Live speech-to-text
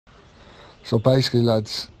So basically,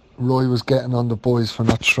 lads, Roy was getting on the boys for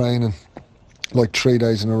not training like 3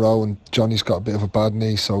 days in a row, and Johnny's got a bit of a bad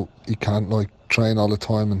knee, so he can't like train all the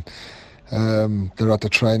time. And they're at the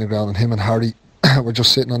training ground, and him and Harry were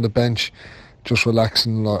just sitting on the bench, just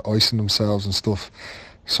relaxing, like icing themselves and stuff.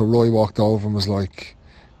 So Roy walked over and was like,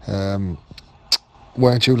 "Why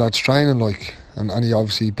aren't you lads training?" Like, and he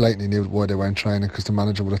obviously blatantly knew why they weren't training because the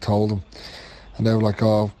manager would have told him. And they were like,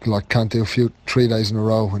 "Oh, like can't do 3 days in a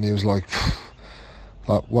row." And he was like,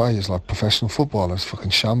 "Like why?" He's like, "Professional footballers,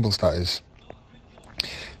 fucking shambles that is."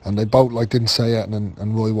 And they both like didn't say it,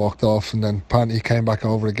 and Roy walked off, and then apparently he came back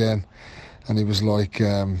over again, and he was like,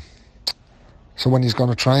 "So when he's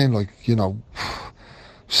gonna train, like, you know,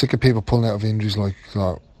 sick of people pulling out of injuries, like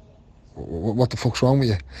what the fuck's wrong with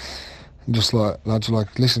you?" And just like lads were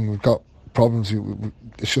like, "Listen, we've got problems.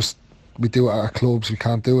 It's just we do it at our clubs. We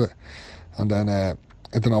can't do it." And then I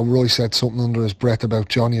don't know. Roy said something under his breath about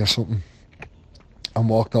Johnny or something, and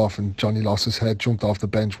walked off. And Johnny lost his head, jumped off the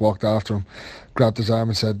bench, walked after him, grabbed his arm,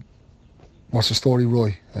 and said, "What's the story,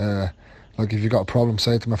 Roy? Like, if you got a problem,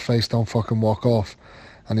 say it to my face. Don't fucking walk off."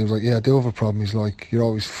 And he was like, "Yeah, I do have a problem." He's like, "You're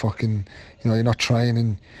always fucking, you know, you're not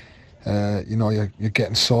training. You know, you're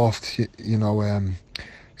getting soft. You know,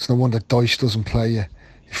 it's no wonder Dyche doesn't play you.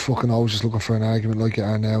 You're fucking always just looking for an argument like you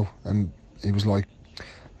are now." And he was like,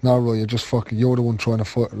 "No, Roy, you're just fucking, you're the one trying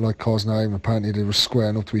to like cause an argument." Apparently they were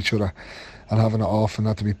squaring up to each other and having it off, and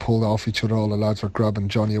had to be pulled off each other. All the lads were grabbing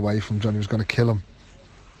Johnny away from Johnny. Was going to kill him.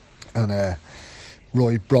 And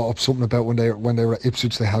Roy brought up something about when they were at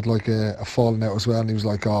Ipswich, they had like a falling out as well, and he was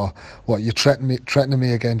like, "Oh, what, you threatening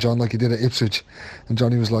me again, John, like you did at Ipswich?" And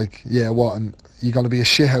Johnny was like, "Yeah, what, and you're going to be a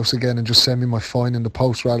shithouse again and just send me my fine in the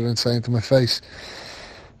post rather than saying it to my face?"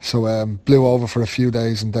 So blew over for a few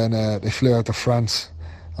days, and then they flew out to France,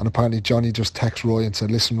 and apparently Johnny just texted Roy and said,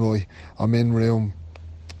 "Listen, Roy, I'm in room,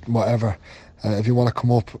 whatever. If you want to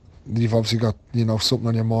come up, you've obviously got, you know, something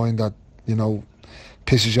on your mind that, you know,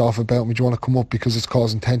 pisses you off about me. Do you want to come up because it's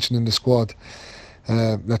causing tension in the squad?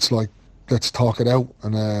 Let's talk it out."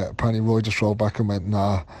 And apparently Roy just wrote back and went,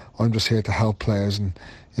 "Nah, I'm just here to help players, and,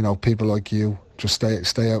 you know, people like you just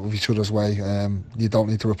stay out of each other's way. You don't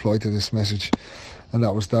need to reply to this message." And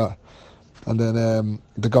that was that. And then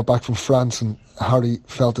they got back from France, and Harry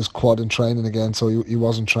felt his quad in training again, so he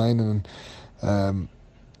wasn't training. And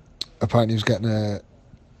apparently he was getting a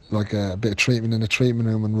bit of treatment in the treatment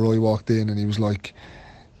room, and Roy walked in and he was like,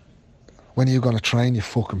 "When are you going to train, you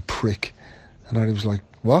fucking prick?" And Harry was like,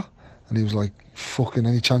 "What?" And he was like, "Fucking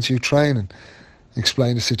any chance you train?" And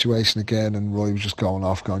explained the situation again, and Roy was just going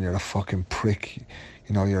off, going, "You're a fucking prick,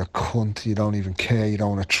 you know, you're a cunt, you don't even care, you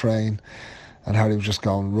don't want to train." And Harry was just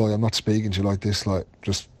going, "Roy, I'm not speaking to you like this, like,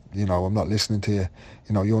 just, you know, I'm not listening to you.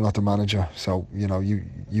 You know, you're not the manager, so, you know,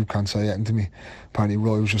 you can't say anything to me." Apparently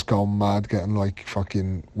Roy was just going mad, getting like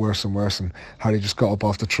fucking worse and worse, and Harry just got up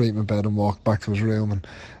off the treatment bed and walked back to his room. And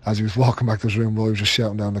as he was walking back to his room, Roy was just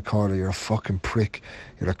shouting down the corridor, "You're a fucking prick,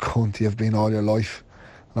 you're a cunt, you've been all your life."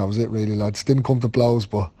 And that was it really, lads. Didn't come to blows,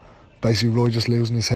 but basically Roy just losing his head.